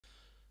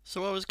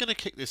So I was going to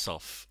kick this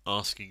off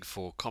asking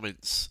for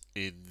comments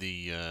in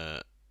the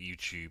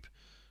YouTube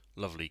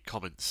lovely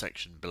comments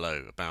section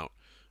below about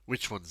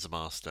which one's the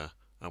master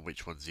and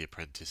which one's the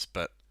apprentice,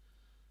 but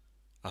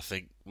I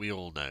think we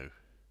all know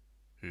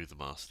who the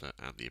master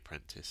and the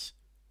apprentice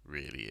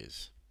really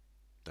is,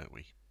 don't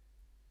we?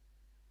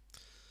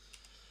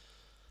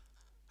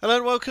 Hello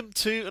and welcome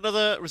to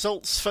another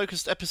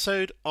results-focused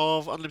episode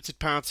of Unlimited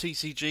Power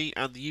TCG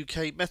and the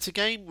UK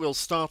metagame. We'll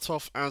start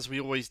off, as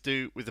we always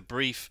do, with a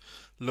brief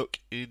look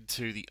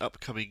into the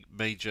upcoming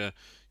major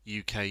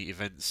UK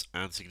events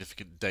and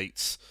significant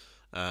dates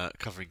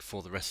covering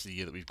for the rest of the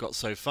year that we've got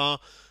so far.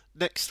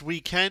 Next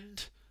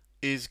weekend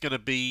is going to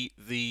be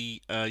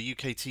the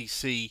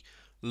UKTC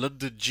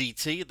London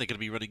GT, and they're going to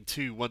be running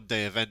two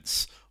one-day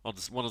events,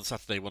 one on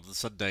Saturday, one on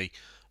Sunday,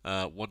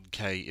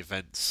 1K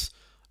events.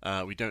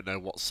 We don't know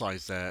what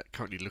size they're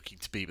currently looking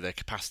to be, but their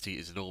capacity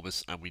is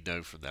enormous, and we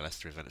know from their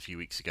Leicester event a few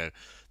weeks ago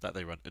that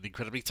they run an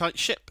incredibly tight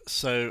ship,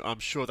 so I'm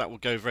sure that will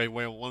go very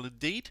well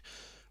indeed.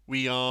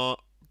 We are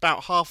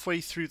about halfway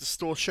through the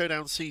Store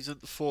Showdown season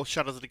for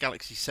Shadows of the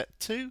Galaxy Set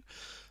 2.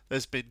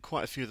 There's been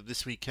quite a few of them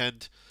this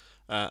weekend,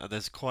 and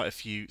there's quite a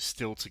few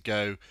still to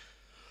go,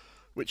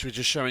 which we're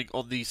just showing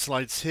on these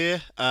slides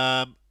here.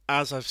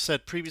 As I've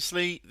said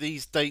previously,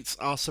 these dates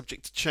are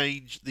subject to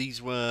change.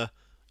 These were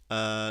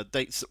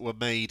dates that were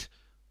made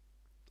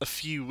a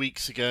few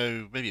weeks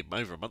ago, maybe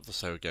over a month or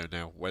so ago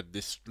now, when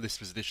this list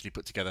was initially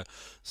put together,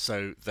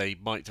 so they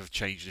might have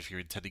changed. If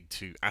you're intending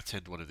to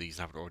attend one of these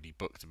and haven't already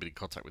booked and been in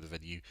contact with the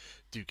venue,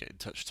 do get in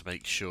touch to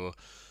make sure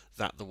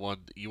that the one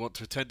you want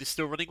to attend is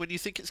still running when you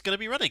think it's going to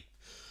be running.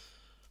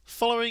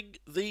 Following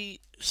the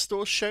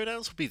Store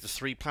Showdowns will be the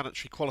three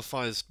Planetary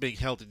Qualifiers being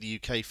held in the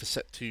UK for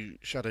Set 2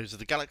 Shadows of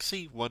the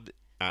Galaxy, one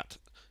at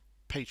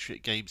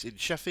Patriot Games in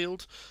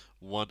Sheffield,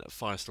 one at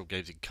Firestorm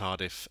Games in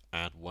Cardiff,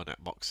 and one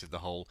at Mox in the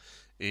Hole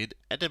in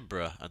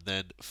Edinburgh. And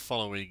then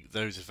following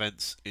those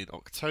events in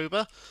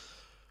October,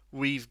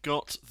 we've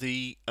got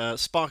the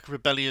Spark of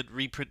Rebellion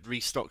reprint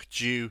restock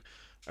due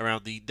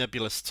around the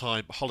Nebulous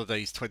Time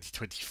Holidays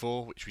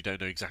 2024, which we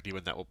don't know exactly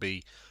when that will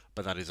be,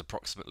 but that is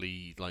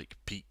approximately like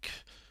peak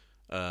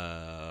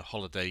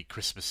holiday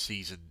Christmas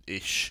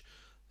season-ish.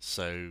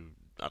 So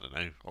I don't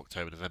know,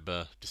 October,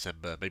 November,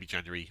 December, maybe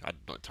January. I'm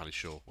not entirely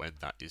sure when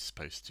that is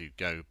supposed to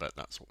go, but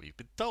that's what we've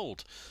been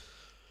told.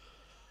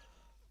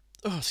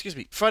 Oh, excuse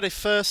me. Friday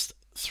 1st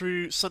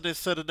through Sunday the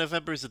 3rd of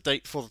November is the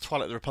date for the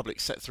Twilight of the Republic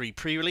Set 3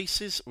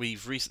 pre-releases.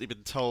 We've recently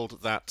been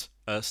told that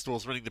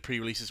stores running the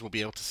pre-releases will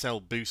be able to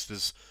sell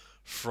boosters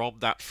from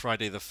that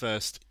Friday the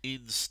 1st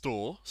in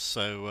store,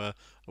 so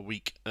a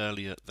week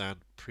earlier than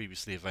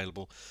previously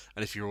available.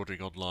 And if you're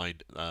ordering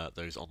online,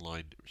 those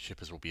online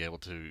shippers will be able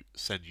to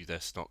send you their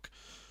stock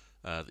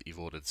that you've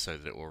ordered so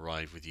that it will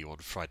arrive with you on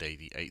Friday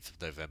the 8th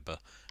of November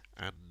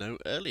and no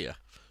earlier.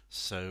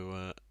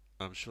 So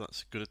I'm sure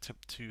that's a good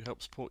attempt to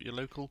help support your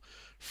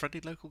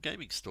friendly local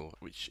gaming store,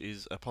 which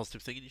is a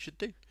positive thing and you should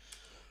do.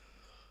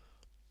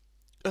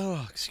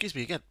 Oh, excuse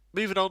me again.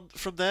 Moving on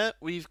from there,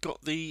 we've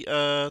got the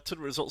tournament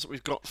results that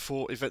we've got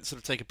for events that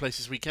have taken place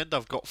this weekend.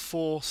 I've got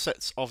 4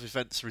 sets of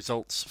events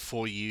results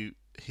for you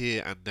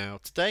here and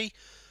now today.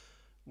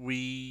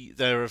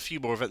 There are a few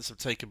more events that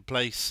have taken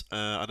place.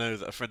 I know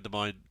that a friend of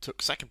mine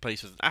took second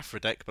place with an Afra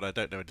deck, but I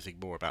don't know anything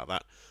more about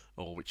that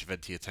or which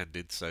event he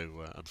attended,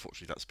 so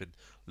unfortunately that's been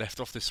left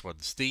off this one.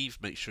 Steve,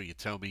 make sure you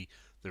tell me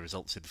the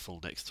results in full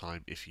next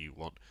time if you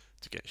want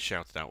to get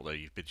shouted out, although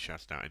you've been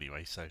shouted out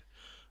anyway, so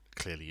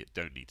clearly you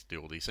don't need to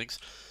do all these things.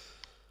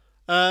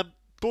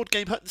 Board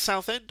Game Hut in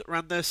Southend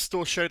ran their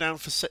Store Showdown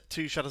for Set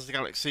 2 Shadows of the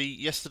Galaxy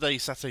yesterday,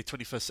 Saturday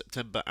 21st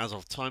September, as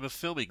of time of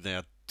filming. They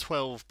had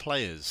 12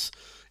 players.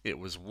 It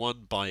was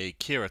won by a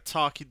Kira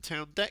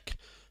Tarkintown deck.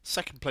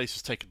 Second place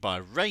was taken by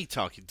a Ray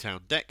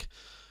Tarkintown deck.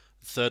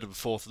 Third and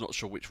fourth, not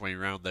sure which way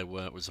around they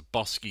were, was a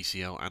Bosk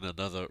ECL and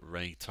another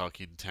Ray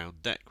Tarkintown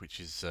deck,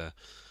 which is a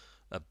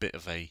bit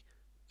of a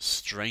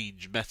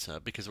strange meta,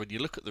 because when you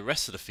look at the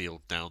rest of the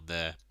field down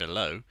there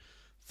below,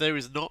 there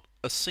is not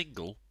a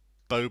single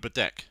Boba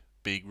deck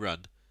being run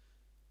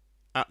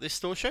at this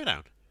Store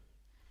Showdown.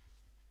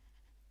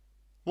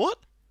 What?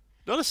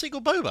 Not a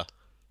single Boba?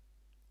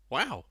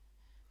 Wow.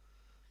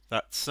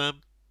 That's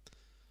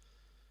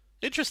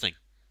interesting.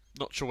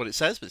 Not sure what it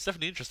says, but it's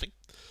definitely interesting.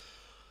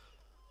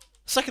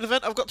 Second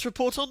event I've got to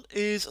report on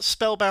is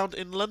Spellbound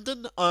in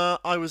London.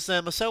 I was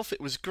there myself.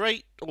 It was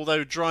great,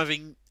 although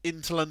driving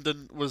into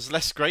London was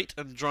less great,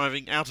 and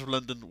driving out of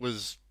London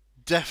was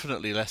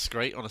definitely less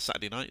great on a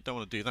Saturday night. Don't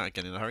want to do that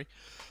again in a hurry.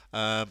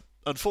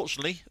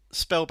 Unfortunately,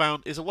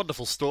 Spellbound is a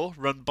wonderful store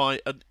run by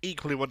an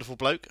equally wonderful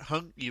bloke.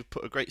 Hung, you've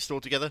put a great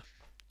store together.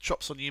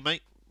 Chops on you,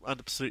 mate.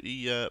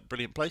 Absolutely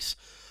brilliant place.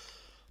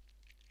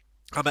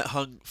 I met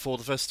Hung for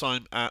the first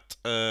time at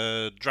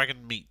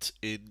Dragon Meet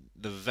in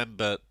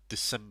November,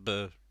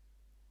 December,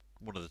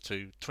 one of the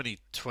two,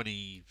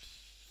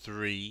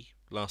 2023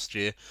 last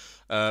year,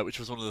 which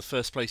was one of the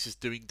first places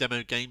doing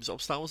demo games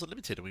of Star Wars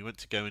Unlimited, and we went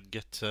to go and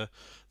get the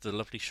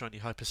lovely shiny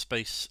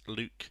hyperspace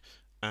Luke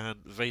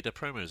and Vader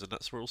promos, and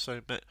that's where we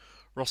also met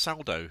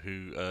Rosaldo,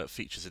 who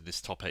features in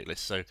this top 8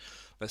 list. So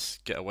let's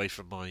get away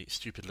from my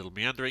stupid little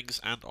meanderings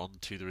and on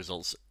to the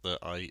results that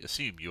I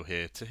assume you're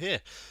here to hear.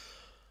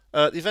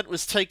 The event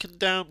was taken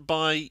down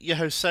by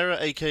Yehosera,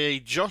 aka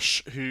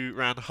Josh, who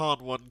ran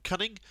Hard 1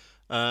 Cunning.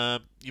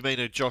 You may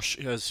know Josh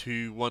as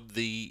who won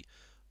the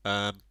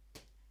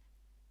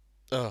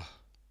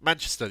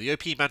Manchester, the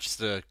OP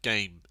Manchester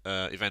game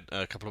event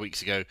a couple of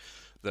weeks ago.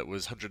 That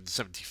was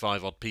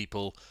 175 odd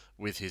people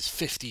with his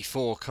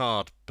 54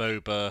 card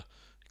Boba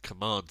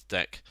command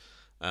deck.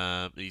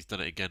 He's done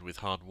it again with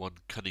Hard 1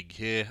 Cunning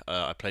here.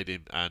 I played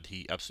him and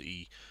he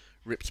absolutely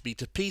ripped me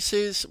to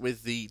pieces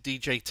with the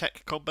DJ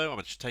Tech combo. I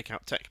managed to take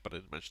out Tech, but I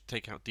didn't manage to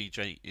take out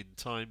DJ in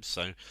time,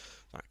 so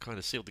that kind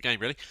of sealed the game,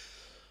 really.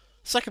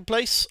 Second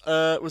place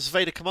was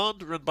Vader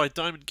Command, run by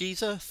Diamond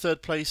Geezer.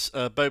 Third place,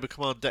 Boba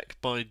Command deck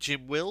by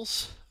Jim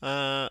Wills.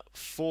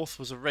 Fourth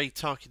was a Ray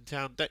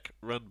Tarkintown deck,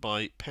 run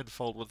by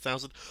Penfold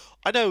 1000.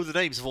 I know the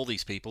names of all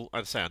these people.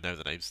 I'd say I know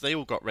the names. They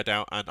all got read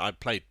out, and I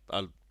played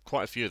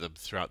quite a few of them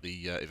throughout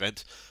the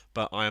event,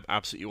 but I am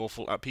absolutely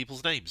awful at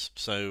people's names.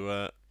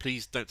 So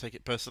please don't take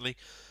it personally.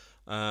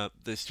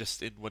 There's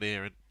just in one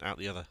ear and out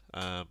the other,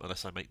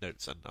 unless I make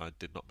notes, and I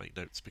did not make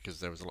notes because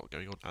there was a lot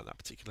going on at that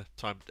particular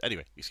time.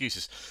 Anyway,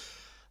 excuses.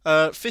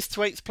 5th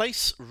to 8th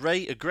place,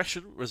 Ray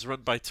Aggression, was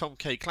run by Tom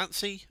K.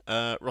 Clancy.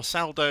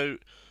 Rosaldo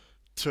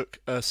took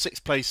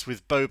 6th place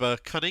with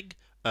Boba Cunning,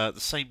 the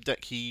same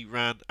deck he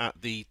ran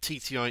at the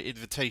TTI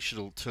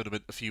Invitational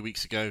tournament a few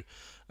weeks ago,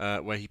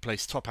 where he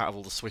placed top out of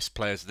all the Swiss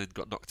players and then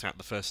got knocked out in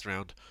the first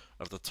round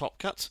of the top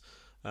cut.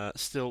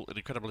 Still an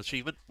incredible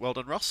achievement. Well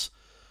done, Ross.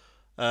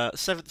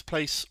 7th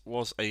place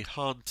was a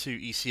Han 2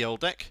 ECL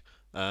deck,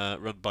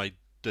 run by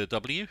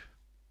DW.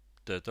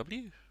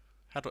 DW?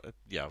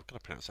 Yeah, I'm going to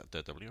pronounce that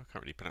DW. I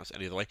can't really pronounce it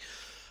any other way.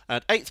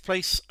 And 8th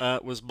place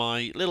was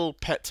my little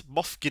pet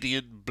Moff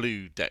Gideon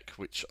blue deck,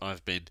 which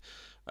I've been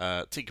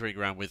tinkering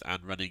around with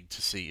and running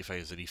to see if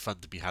there's any fun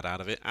to be had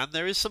out of it. And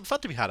there is some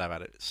fun to be had out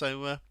of it,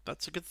 so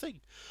that's a good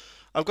thing.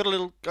 I've got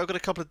a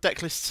couple of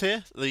deck lists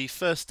here. The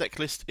first deck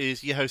list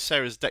is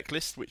Yehosera's deck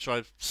list, which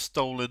I've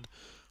stolen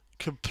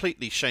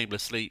completely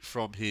shamelessly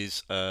from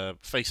his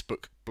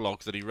Facebook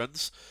blog that he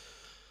runs.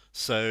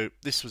 So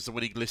this was the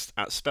winning list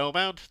at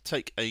Spellbound.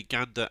 Take a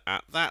gander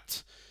at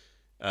that.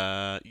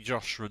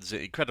 Josh runs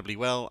it incredibly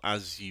well,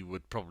 as you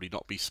would probably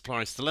not be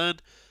surprised to learn,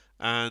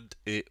 and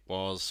it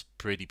was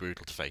pretty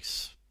brutal to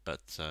face.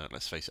 But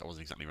let's face it, I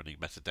wasn't exactly running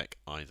meta deck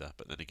either.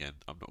 But then again,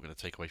 I'm not going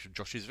to take away from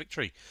Josh's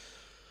victory.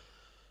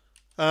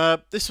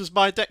 This was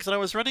my deck that I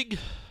was running.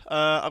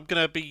 I'm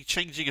going to be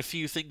changing a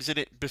few things in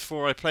it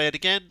before I play it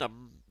again.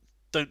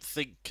 Don't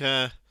think...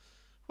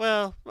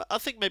 well, I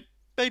think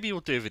maybe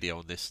we'll do a video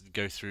on this and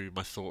go through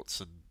my thoughts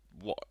and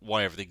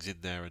why everything's in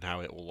there and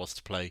how it all was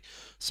to play,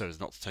 so as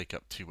not to take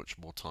up too much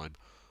more time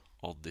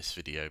on this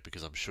video,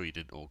 because I'm sure you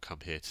didn't all come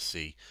here to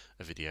see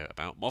a video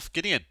about Moff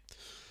Gideon.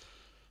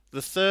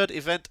 The third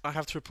event I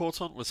have to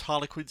report on was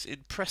Harlequins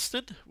in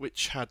Preston,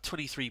 which had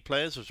 23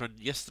 players, was run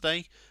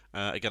yesterday.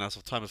 Again, as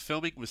of time of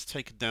filming, was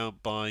taken down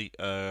by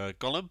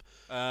Gollum.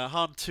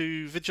 Han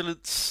 2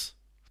 Vigilance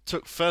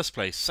took first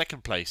place,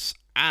 second place,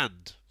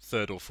 and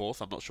third or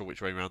fourth. I'm not sure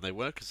which way around they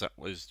were, because that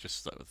was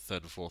just that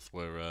third and fourth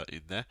were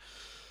in there.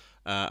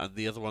 And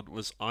the other one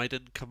was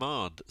Iden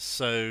Command.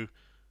 So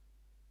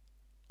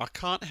I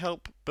can't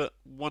help but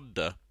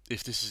wonder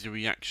if this is a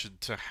reaction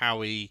to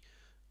Howie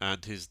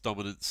and his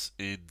dominance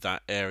in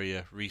that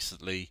area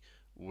recently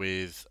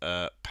with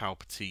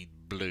Palpatine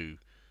Blue.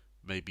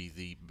 Maybe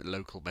the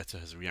local meta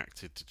has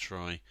reacted to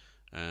try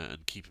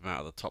and keep him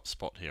out of the top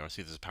spot here. I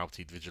see there's a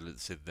Palpatine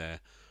Vigilance in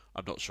there.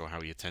 I'm not sure how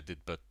he attended,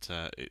 but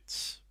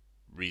it's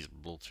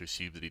reasonable to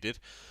assume that he did.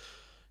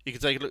 You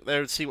can take a look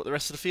there and see what the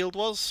rest of the field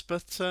was,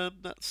 but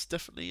that's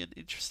definitely an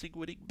interesting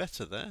winning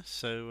meta there.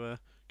 So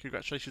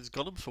congratulations,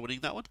 Gollum, for winning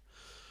that one.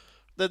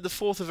 Then the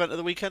fourth event of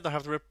the weekend I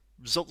have the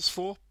results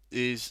for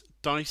is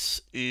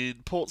Dice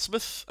in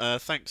Portsmouth.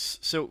 Thanks,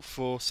 Silk,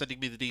 for sending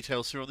me the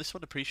details here on this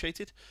one.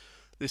 Appreciated.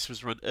 This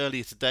was run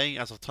earlier today.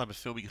 As of time of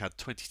filming, it had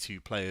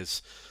 22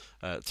 players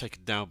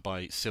taken down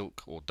by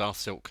Silk, or Darth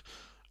Silk,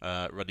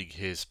 running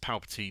his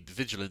Palpatine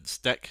Vigilance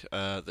deck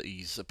that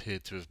he's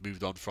appeared to have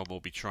moved on from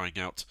or be trying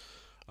out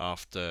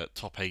after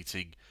top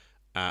 8ing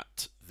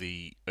at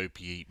the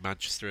OPE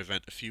Manchester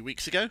event a few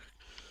weeks ago.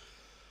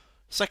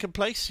 Second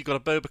place, you got a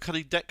Boba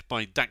Cunning deck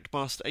by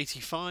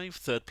Dankmaster85.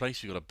 Third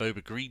place, you got a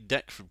Boba Green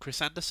deck from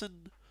Chris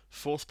Anderson.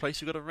 Fourth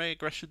place, you got a Ray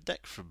Aggression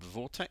deck from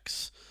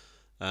Vortex.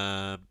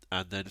 And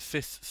then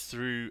 5th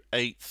through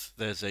 8th,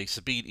 there's a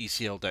Sabine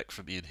ECL deck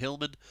from Ian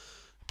Hillman.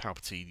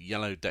 Palpatine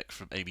Yellow deck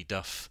from Amy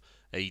Duff.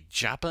 A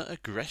Jabba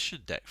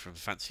Aggression deck from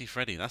Fancy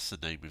Freddy. That's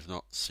the name we've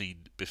not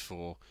seen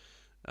before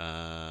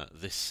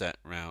this set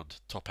round,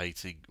 top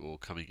 8ing or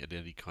coming at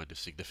any kind of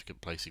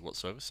significant placing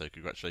whatsoever. So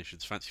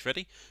congratulations, Fancy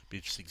Freddy. Be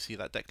interesting to see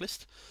that deck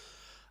list.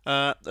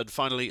 And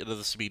finally,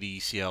 another Sabine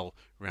ECL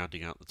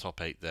rounding out the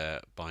top 8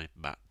 there by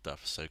Matt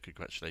Duff. So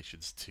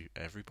congratulations to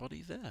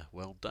everybody there.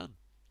 Well done.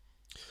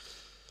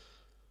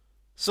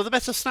 So the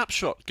meta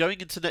snapshot going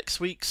into next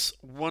week's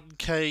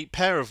 1K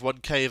pair of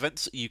 1K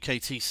events at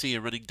UKTC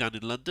are running down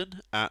in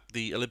London at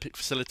the Olympic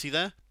facility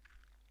there.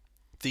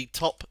 The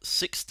top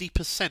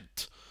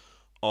 60%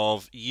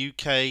 of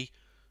UK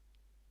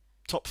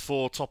top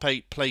 4, top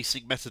 8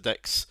 placing meta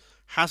decks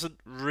hasn't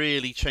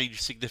really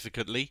changed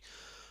significantly.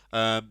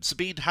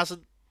 Sabine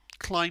hasn't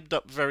climbed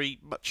up very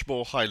much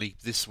more highly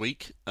this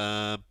week.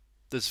 There's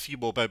a few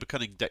more Boba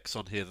Cunning decks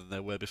on here than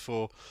there were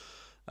before.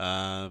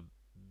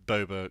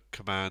 Boba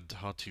Command,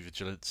 Hard 2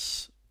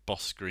 Vigilance,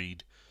 Boss Green,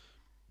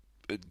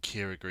 and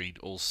Kira Green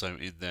also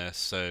in there.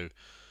 So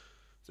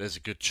there's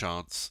a good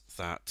chance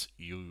that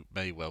you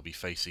may well be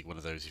facing one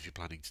of those if you're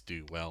planning to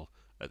do well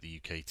at the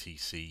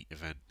UKTC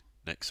event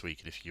next week.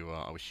 And if you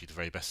are, I wish you the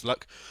very best of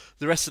luck.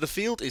 The rest of the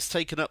field is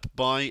taken up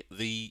by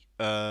the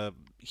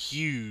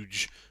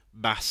huge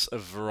mass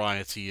of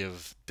variety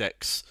of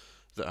decks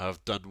that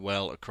have done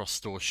well across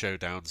Store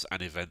Showdowns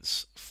and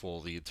events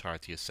for the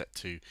entirety of Set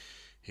 2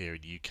 here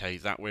in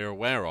UK that we're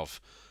aware of.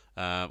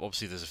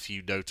 Obviously there's a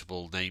few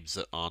notable names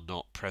that are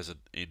not present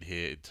in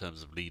here in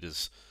terms of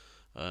leaders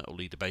or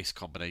leader-based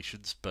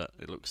combinations, but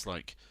it looks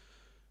like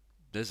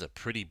there's a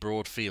pretty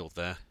broad field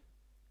there.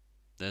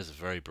 There's a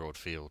very broad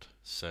field,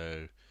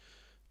 so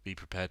be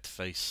prepared to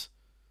face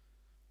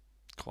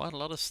quite a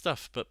lot of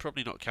stuff, but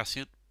probably not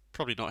Cassian,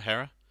 probably not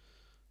Hera,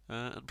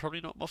 and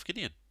probably not Moff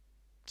Gideon.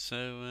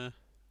 So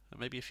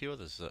maybe a few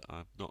others that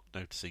I'm not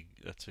noticing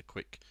at a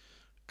quick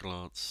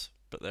glance,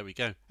 but there we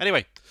go.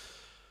 Anyway,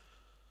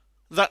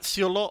 that's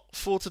your lot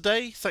for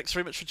today. Thanks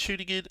very much for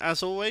tuning in,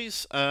 as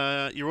always.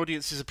 Your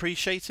audience is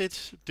appreciated.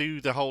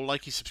 Do the whole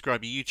likey,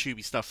 subscribe,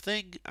 YouTubey stuff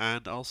thing,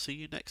 and I'll see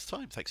you next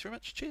time. Thanks very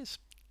much. Cheers.